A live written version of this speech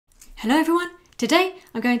Hello everyone, today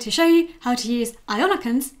I'm going to show you how to use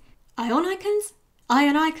Ionicons.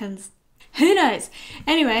 Ionicons? Who knows?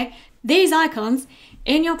 Anyway, these icons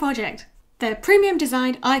in your project. They're premium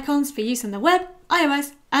designed icons for use on the web,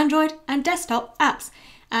 iOS, Android and desktop apps.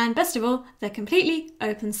 And best of all, they're completely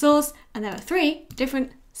open source and there are 3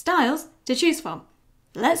 different styles to choose from.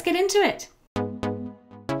 Let's get into it.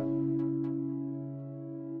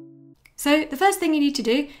 So the first thing you need to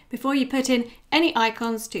do before you put in any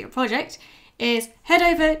icons to your project is head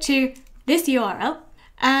over to this URL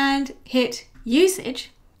and hit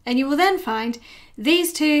usage, and you will then find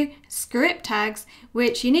these 2 script tags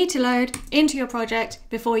which you need to load into your project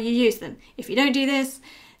before you use them. If you don't do this,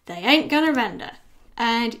 they ain't gonna render.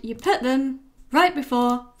 And you put them right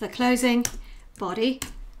before the closing body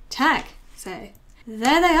tag. So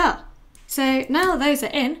there they are. So now those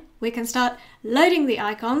are in, we can start loading the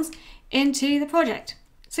icons into the project.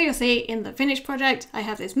 So you'll see in the finished project, I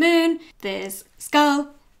have this moon, this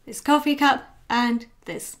skull, this coffee cup, and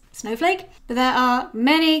this snowflake. But there are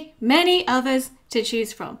many, many others to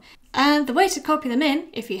choose from. And the way to copy them in,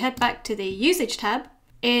 if you head back to the usage tab,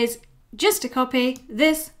 is just to copy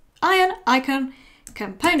this icon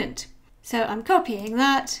component. So I'm copying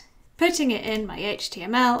that, putting it in my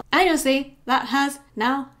HTML, and you'll see that has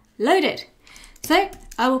now loaded. So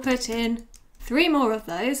I will put in 3 more of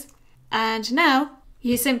those. And now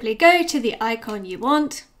you simply go to the icon you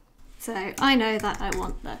want. So I know that I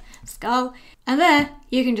want the skull. And there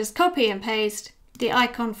you can just copy and paste the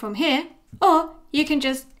icon from here, or you can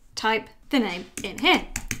just type the name in here.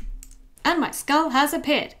 And my skull has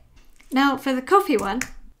appeared. Now for the coffee one,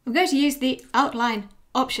 I'm going to use the outline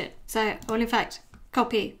option. So I will in fact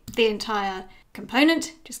copy the entire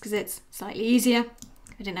component just because it's slightly easier.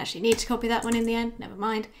 I didn't actually need to copy that one in the end, never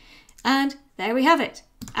mind. And there we have it.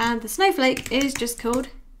 And the snowflake is just called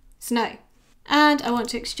snow. And I want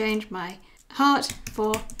to exchange my heart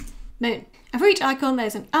for moon. And for each icon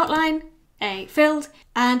there's an outline, a filled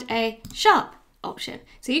and a sharp option.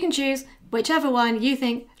 So you can choose whichever one you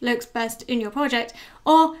think looks best in your project.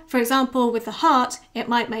 Or for example with the heart, it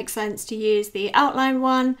might make sense to use the outline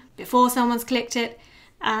one before someone's clicked it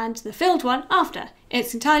and the filled one after.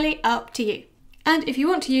 It's entirely up to you. And if you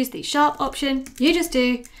want to use the sharp option, you just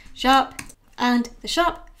do sharp, and the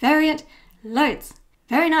sharp variant loads.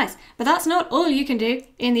 Very nice, but that's not all you can do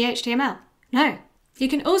in the HTML. No, you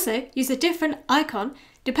can also use a different icon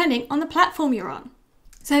depending on the platform you're on.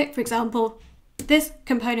 So for example, this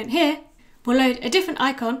component here will load a different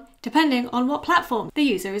icon depending on what platform the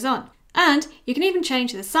user is on. And you can even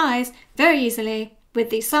change the size very easily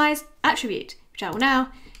with the size attribute, which I will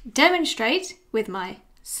now demonstrate with my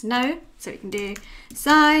snow. So we can do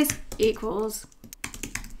size equals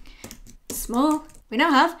small. We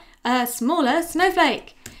now have a smaller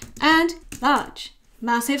snowflake and large,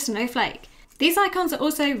 massive snowflake. These icons are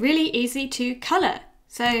also really easy to color.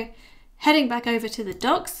 So heading back over to the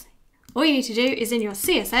docs, all you need to do is in your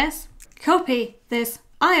CSS, copy this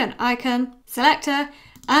iron icon selector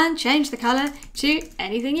and change the color to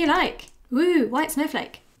anything you like. Woo, white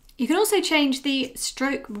snowflake. You can also change the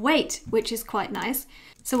stroke weight, which is quite nice.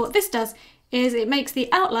 So what this does is it makes the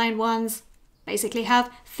outline ones basically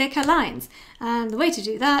have thicker lines. And the way to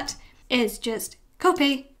do that is just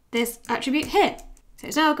copy this attribute here. So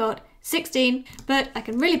it's now got 16, but I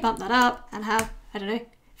can really bump that up and have, I don't know,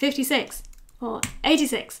 56 or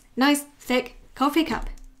 86. Nice, thick coffee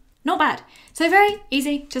cup. Not bad. So very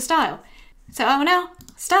easy to style. So I will now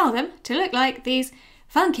style them to look like these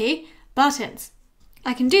funky buttons.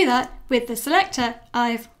 I can do that with the selector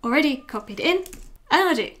I've already copied in. And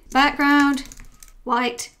I'll do background,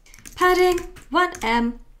 white, padding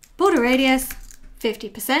 1em, border radius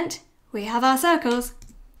 50%. We have our circles,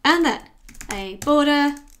 and then a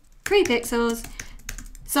border 3 pixels,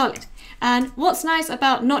 solid. And what's nice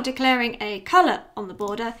about not declaring a color on the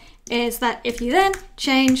border is that if you then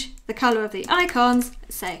change the color of the icons,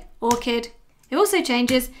 say orchid, it also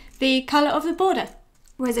changes the color of the border.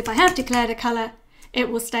 Whereas if I have declared a color, it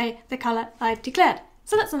will stay the color I've declared.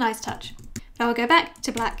 So that's a nice touch. But I'll go back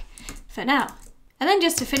to black for now. And then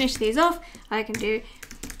just to finish these off, I can do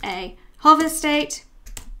a hover state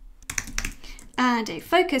and a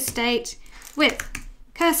focus state with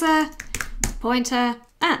cursor, pointer,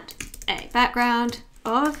 and a background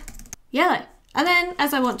of yellow. And then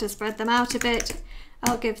as I want to spread them out a bit,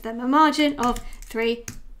 I'll give them a margin of 3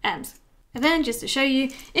 ems. And then just to show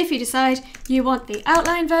you, if you decide you want the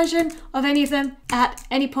outline version of any of them at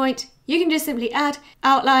any point, you can just simply add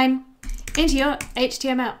outline into your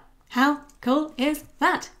HTML. How cool is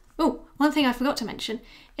that? Oh, one thing I forgot to mention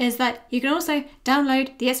is that you can also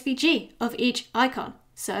download the SVG of each icon.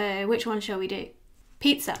 So which one shall we do?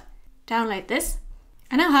 Pizza. download this.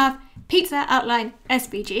 I now have pizza outline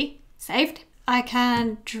SVG saved. I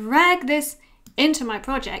can drag this into my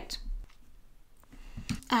project.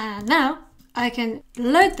 And now I can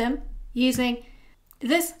load them using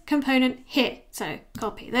this component here. So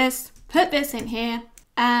copy this, put this in here,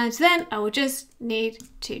 and then I will just need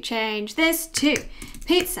to change this to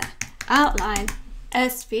pizza outline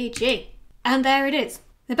SVG. And there it is.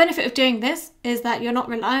 The benefit of doing this is that you're not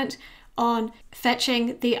reliant on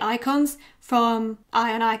fetching the icons from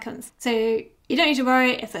Ionicons. So you don't need to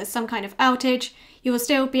worry if there's some kind of outage. You will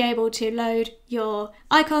still be able to load your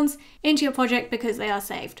icons into your project because they are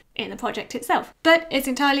saved in the project itself. But it's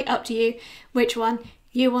entirely up to you which one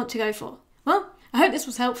you want to go for. Well, I hope this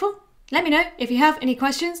was helpful. Let me know if you have any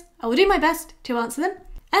questions. I will do my best to answer them.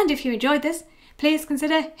 And if you enjoyed this, please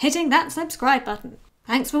consider hitting that subscribe button.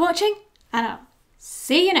 Thanks for watching, and I'll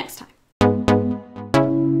see you next time.